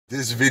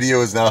This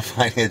video is not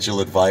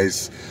financial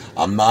advice.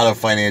 I'm not a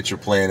financial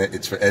planner.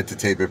 It's for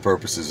entertainment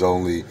purposes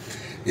only.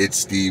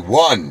 It's the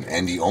one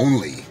and the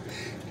only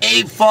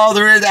ape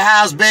father in the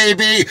house,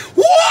 baby.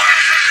 Wow!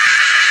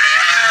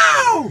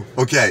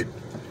 Okay.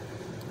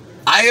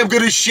 I am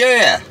going to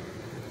share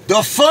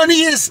the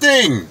funniest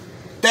thing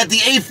that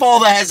the ape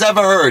father has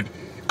ever heard.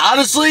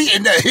 Honestly,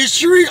 in the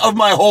history of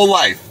my whole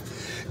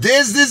life.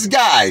 There's this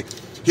guy.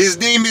 His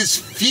name is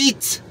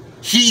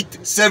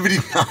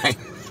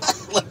feetheat79.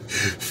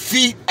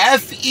 Feet,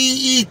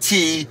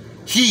 F-E-E-T,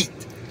 heat,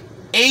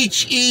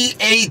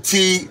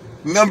 H-E-A-T,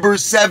 number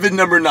 7,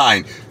 number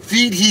 9.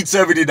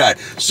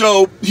 feetheat79.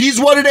 So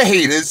he's one of the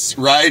haters,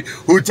 right?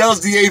 Who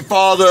tells the ape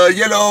father,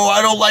 you know,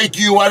 I don't like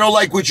you. I don't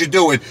like what you're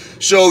doing.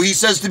 So he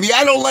says to me,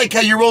 I don't like how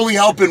you're only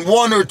helping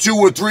 1 or 2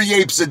 or 3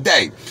 apes a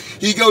day.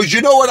 He goes,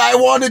 you know what I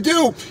want to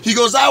do? He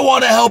goes, I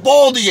want to help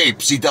all the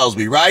apes, he tells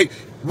me, right?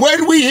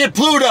 When we hit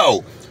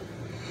Pluto.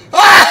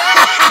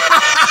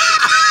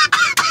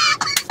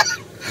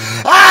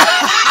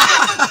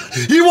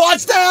 He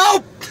wants to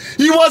help.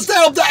 He wants to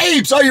help the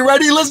apes. Are you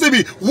ready? Listen to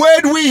me.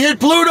 When we hit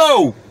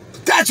Pluto,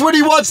 that's when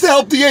he wants to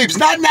help the apes.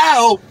 Not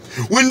now,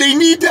 when they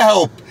need the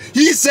help.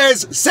 He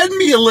says, send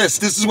me a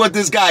list. This is what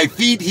this guy,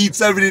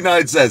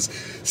 feetheat79, says.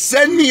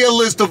 Send me a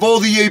list of all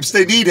the apes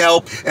that need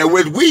help, and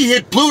when we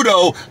hit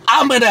Pluto,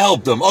 I'm going to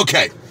help them.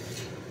 Okay.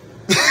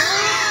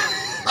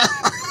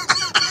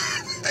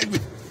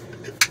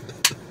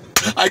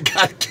 I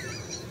got...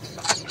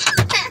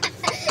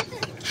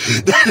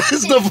 That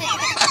is the...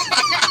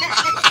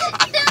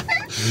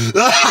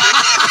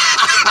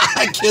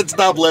 I can't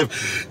stop laughing.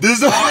 This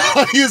is the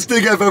funniest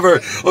thing I've ever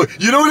heard. Oh,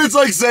 you know what it's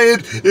like saying?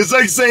 It's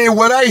like saying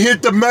when I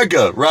hit the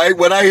mega, right?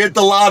 When I hit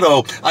the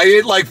lotto, I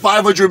hit like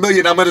 500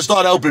 million, I'm going to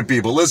start helping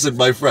people. Listen,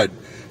 my friend,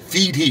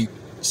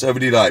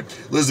 feetheat79.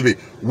 Listen to me.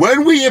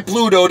 When we hit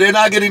Pluto, they're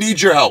not going to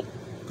need your help.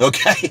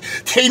 Okay?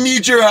 They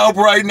need your help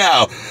right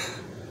now.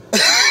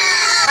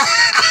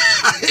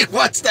 He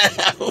wants to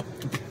help.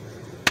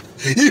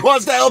 He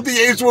wants to help the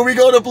apes when we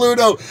go to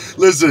Pluto.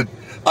 Listen,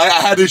 I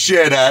had to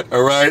share that,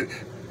 all right?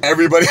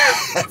 Everybody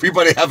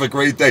have a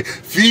great day.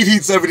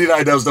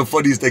 feetheat79, that was the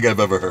funniest thing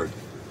I've ever heard.